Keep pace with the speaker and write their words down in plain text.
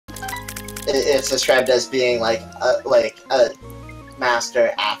it's described as being like a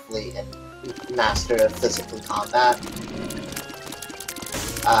master athlete and master of physical combat.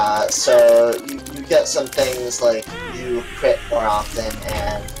 So you get some things like you crit more often,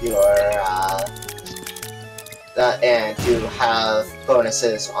 and you have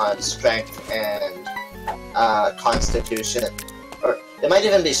bonuses on strength and constitution, or it might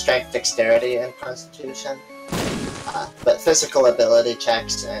even be strength, dexterity, and constitution. But physical ability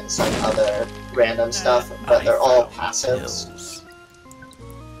checks and some other random stuff, but they're all passives.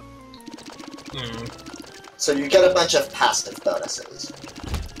 So you get a bunch of passive bonuses.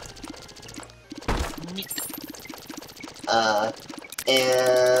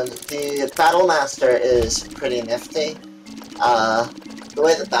 And the Battle Master is pretty nifty. The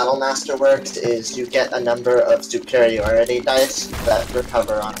way the Battle Master works is you get a number of superiority dice that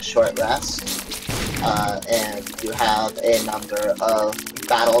recover on a short rest. And you have a number of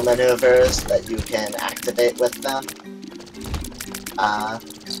battle maneuvers that you can activate with them.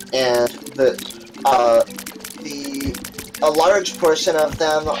 And a large portion of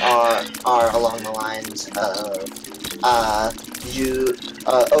them are along the lines of you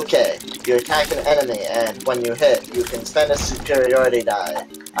attack an enemy, and when you hit, you can spend a superiority die.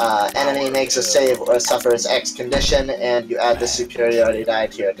 Enemy makes a save or suffers X condition, and you add the superiority die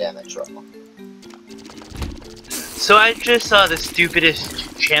to your damage roll. So I just saw the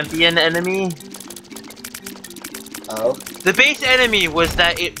stupidest champion enemy. Oh? The base enemy was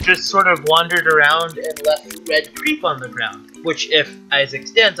that it just sort of wandered around and left red creep on the ground, which if Isaac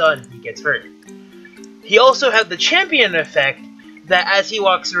stands on, he gets hurt. He also had the champion effect that as he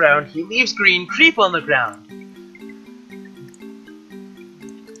walks around, he leaves green creep on the ground.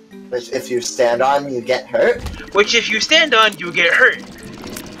 Which if you stand on, you get hurt? Which if you stand on, you get hurt.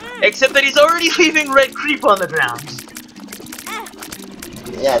 Except that he's already leaving red creep on the ground.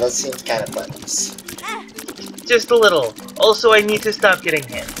 Yeah, that seems kind of pointless. Just a little. Also, I need to stop getting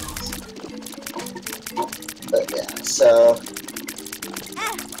hit. But yeah, so...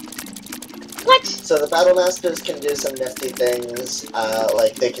 What? So the Battle Masters can do some nifty things,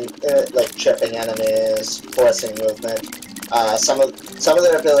 like they can, like tripping enemies, forcing movement. Some of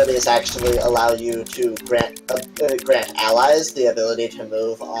their abilities actually allow you to grant allies the ability to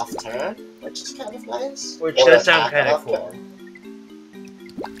move off turn, which is kind of nice. Which does sound kind of cool.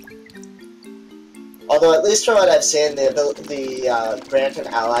 Although, at least from what I've seen, the grant an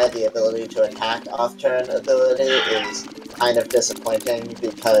ally the ability to attack off turn ability is kind of disappointing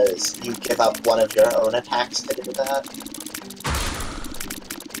because you give up one of your own attacks to do that.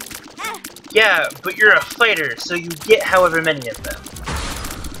 Yeah, but you're a fighter, so you get however many of them.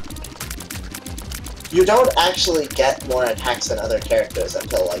 You don't actually get more attacks than other characters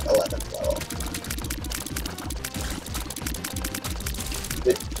until, like, 11th level.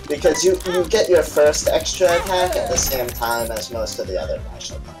 Because you get your first extra attack at the same time as most of the other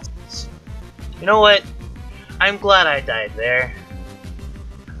martial classes. You know what? I'm glad I died there.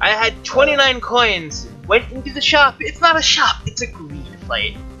 I had 29 coins, went into the shop. It's not a shop, it's a greed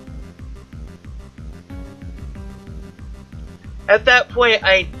fight. At that point,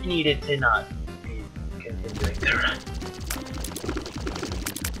 I needed to not be continuing the run.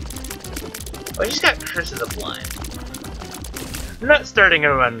 Oh, I just got Curse of the Blind. I'm not starting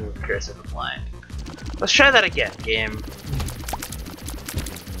a run with Curse of the Blind. Let's try that again, game.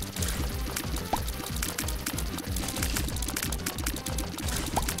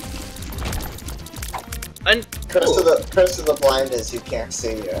 Curse of the Blind is you can't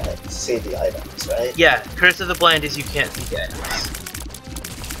see the items, right? Yeah, Curse of the Blind is you can't see the items.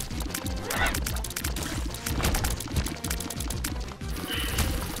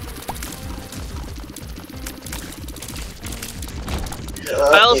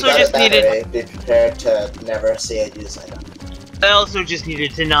 Well, I also just needed... Be prepared to never see a use item. I also just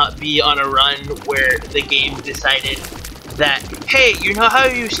needed to not be on a run where the game decided that, hey, you know how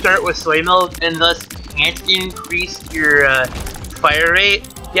you start with soy milk and thus can't increase your fire rate?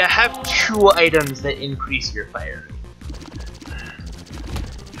 Yeah, have 2 items that increase your fire rate.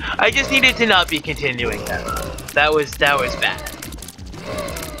 I just needed to not be continuing that run. That was bad.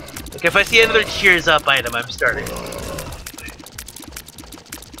 Like if I see another cheers up item, I'm starting.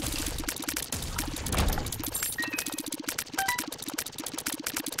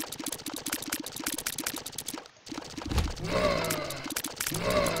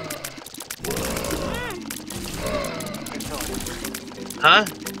 Huh?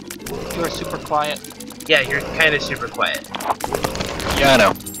 You're super quiet. Yeah, you're kind of super quiet. Yeah, I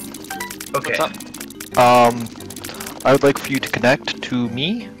know. Okay. What's up? I would like for you to connect to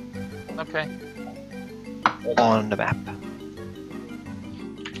me. Okay. On the map.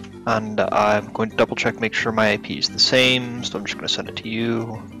 And I'm going to double check, make sure my IP is the same, so I'm just going to send it to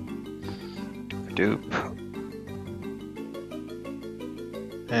you. Dupe.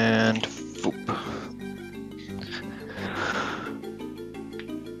 And Foop.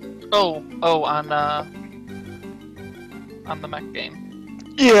 Oh, on the mech game.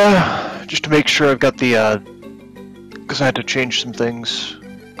 Yeah, just to make sure I've got the, because I had to change some things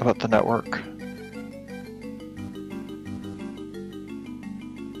about the network.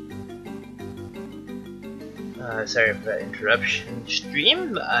 Sorry for that interruption.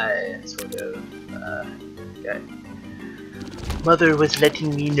 Stream, I sort of, got... Mother was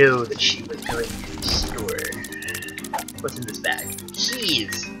letting me know that she was going to the store. What's in this bag?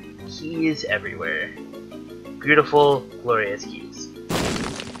 Keys! Keys everywhere. Beautiful, glorious keys.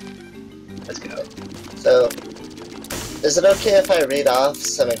 Let's go. So, is it okay if I read off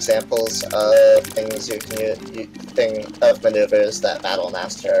some examples of things you can of maneuvers that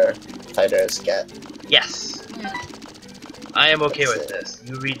Battlemaster fighters get? Yes. I am okay with this.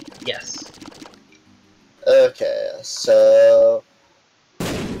 You read yes. Okay, so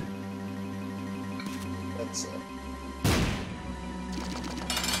let's see.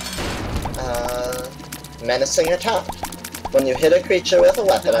 Menacing attack. When you hit a creature with a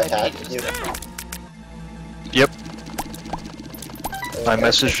weapon attack, you... Yep. I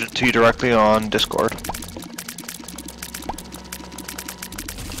messaged it to you directly on Discord.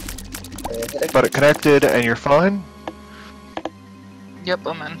 But it connected and you're fine? Yep,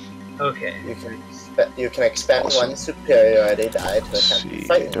 I'm in. Okay. You can expend one superiority die to attempt to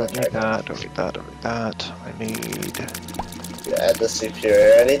frighten Don't the need target. that, don't need that, don't need that. I need... You add the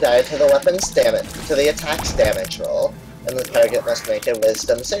superiority die to the weapon's damage to the attack's damage roll, and the target must make a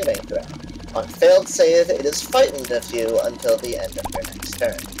wisdom saving throw. On failed save, it is frightened of you until the end of your next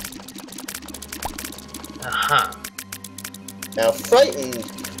turn. Uh-huh. Now, frightened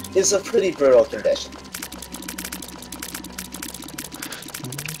is a pretty brutal condition.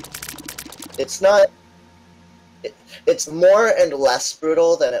 It's not... It's more and less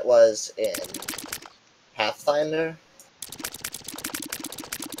brutal than it was in Pathfinder.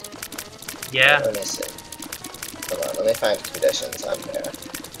 Yeah. Let me see. Hold on, let me find conditions on there.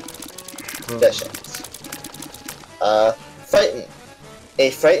 Conditions. Frightened. A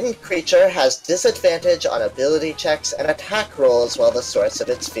frightened creature has disadvantage on ability checks and attack rolls while the source of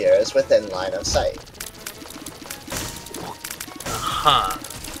its fear is within line of sight. Huh.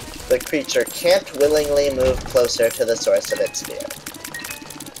 The creature can't willingly move closer to the source of its fear.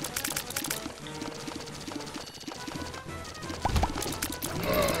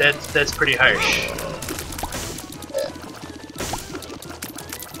 That's pretty harsh. Yeah.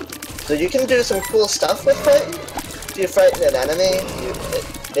 So you can do some cool stuff with Frighten. If you frighten an enemy,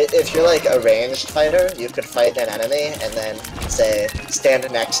 if you're like a ranged fighter, you could fight an enemy and then, say,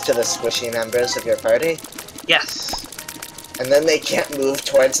 stand next to the squishy members of your party. Yes. And then they can't move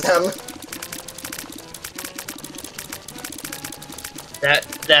towards them. That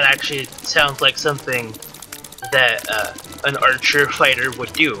actually sounds like something that an archer fighter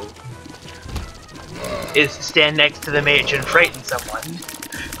would do. Is stand next to the mage and frighten someone.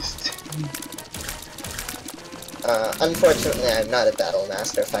 Unfortunately, I'm not a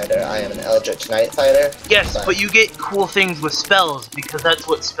Battlemaster fighter. I am an Eldritch Knight fighter. Yes, but you get cool things with spells because that's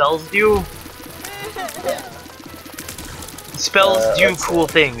what spells do. Yeah. Spells do cool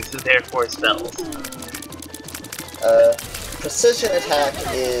things, therefore spells. Precision attack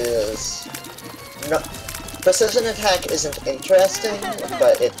is... No, precision attack isn't interesting,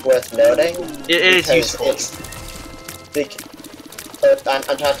 but it's worth noting. It is useful.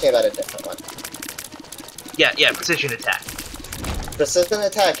 I'm talking about a different one. Yeah, precision attack. Precision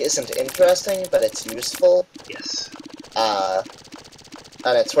attack isn't interesting, but it's useful. Yes.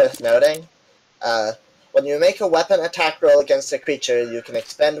 And it's worth noting. When you make a weapon attack roll against a creature, you can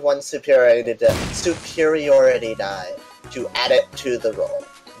expend one superiority die to add it to the roll,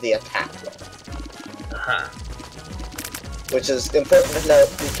 the attack roll. Uh-huh. Which is important to note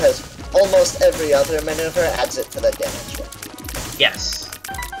because almost every other maneuver adds it to the damage roll. Yes.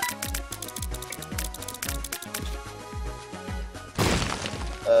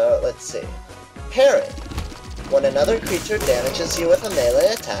 Let's see. Parry. When another creature damages you with a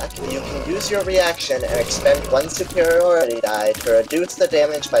melee attack, you can use your reaction and expend one superiority die to reduce the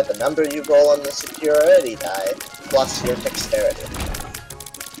damage by the number you roll on the superiority die, plus your dexterity.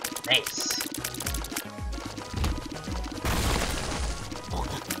 Nice.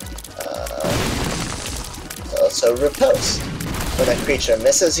 Also, riposte. When a creature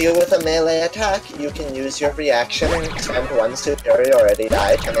misses you with a melee attack, you can use your reaction and expend one superiority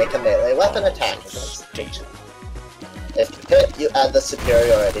die to make a melee weapon attack against the creature. If you hit, you add the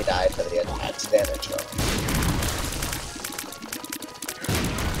superiority die to the attack's damage roll.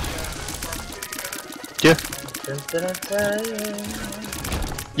 Yeah.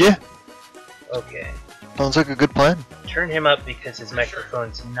 Yeah. Okay. Sounds like a good plan. Turn him up because his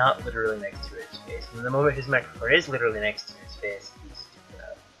microphone's not literally next to his face. And the moment his microphone is literally next to his face, he's stupid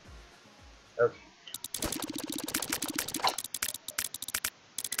up. Okay.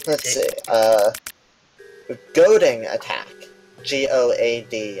 Let's see, goading attack.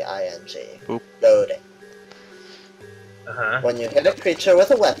 G-O-A-D-I-N-G. Boop. Goading. Uh-huh. When you hit a creature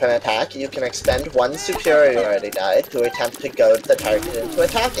with a weapon attack, you can expend 1 superiority die to attempt to goad the target into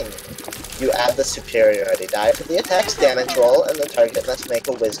attacking you. You add the superiority die to the attack's damage roll, and the target must make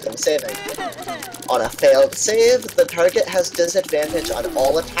a wisdom saving. On a failed save, the target has disadvantage on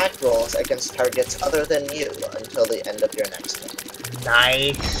all attack rolls against targets other than you until the end of your next turn.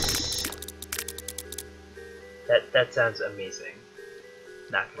 Nice. That sounds amazing.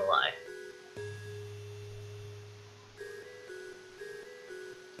 Not gonna lie.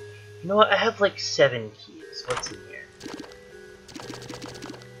 You know what? I have like 7 keys. What's in here?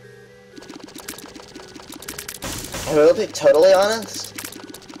 I will be totally honest.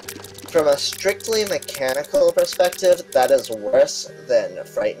 From a strictly mechanical perspective, that is worse than a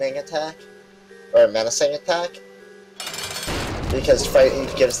frightening attack. Or a menacing attack. Because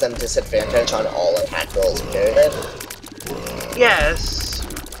frightened gives them disadvantage on all attack rolls, period. Yes.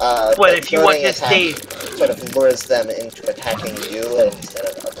 But if you want to stay... sort of lures them into attacking you instead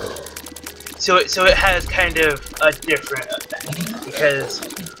of other. So it has kind of a different effect, because...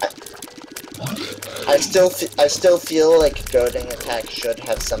 I still feel like goading attack should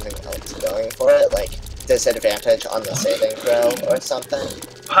have something else going for it, like disadvantage on the saving throw or something.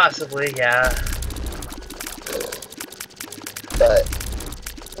 Possibly, yeah. But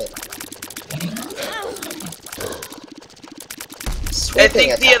I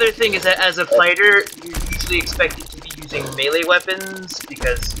think the other thing is that as a fighter, you're usually expected to be using melee weapons,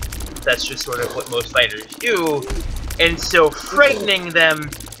 because that's just sort of what most fighters do, and so frightening them,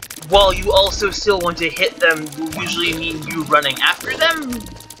 while you also still want to hit them, will usually mean you running after them.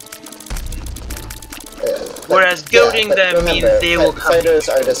 Whereas goading them means they will come. Fighters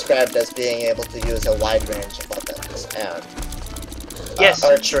are described as being able to use a wide range of weapons, and yes,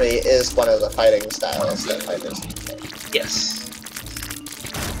 archery is one of the fighting styles that fighters can take. Yes.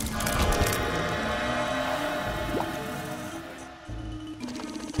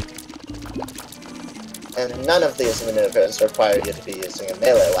 And none of these maneuvers require you to be using a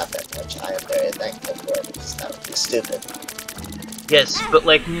melee weapon, which I am very thankful for, because that would be stupid. Yes, but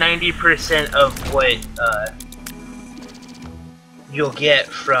like 90% of what you'll get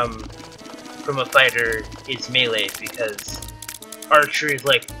from a fighter is melee, because archery is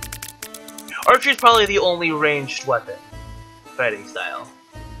probably the only ranged weapon fighting style,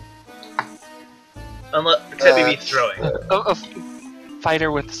 except maybe throwing. A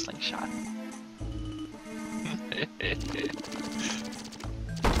fighter with a slingshot.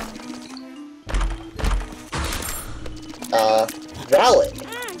 Rally.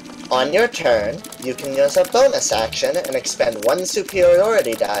 On your turn, you can use a bonus action and expend 1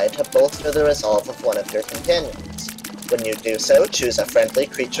 superiority die to bolster the resolve of one of your companions. When you do so, choose a friendly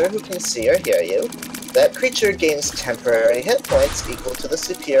creature who can see or hear you. That creature gains temporary hit points equal to the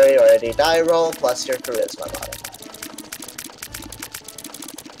superiority die roll plus your charisma modifier.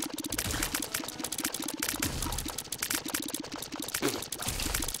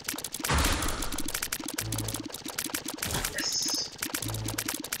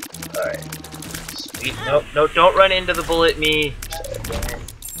 Alright. Sweet. Nope, don't run into the bullet me.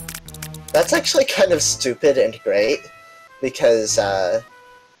 That's actually kind of stupid and great, because, the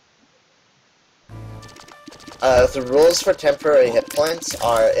rules for temporary hit points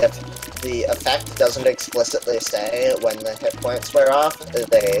are if the effect doesn't explicitly say when the hit points wear off,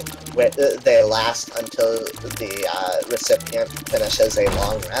 they last until the recipient finishes a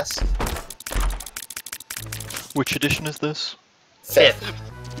long rest. Which edition is this? 5th.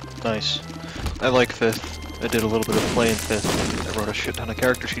 Nice. I like 5th. I did a little bit of play in 5th. I wrote a shit ton of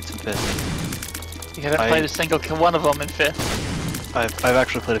character sheets in 5th. You haven't played a single one of them in 5th. I've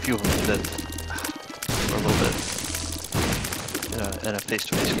actually played a few of them in 5th. For a little bit. In a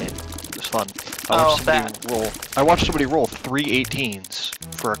face-to-face game. It was fun. I watched somebody roll 3 18s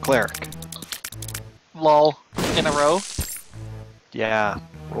for a cleric. Lol. In a row? Yeah.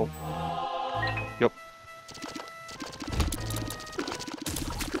 Roll. Yep.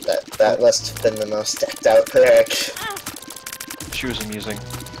 That must have been the most decked out cleric. She was amusing.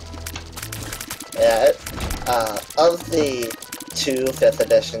 Yeah, of the 2 5th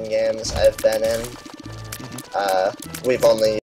edition games I've been in, we've only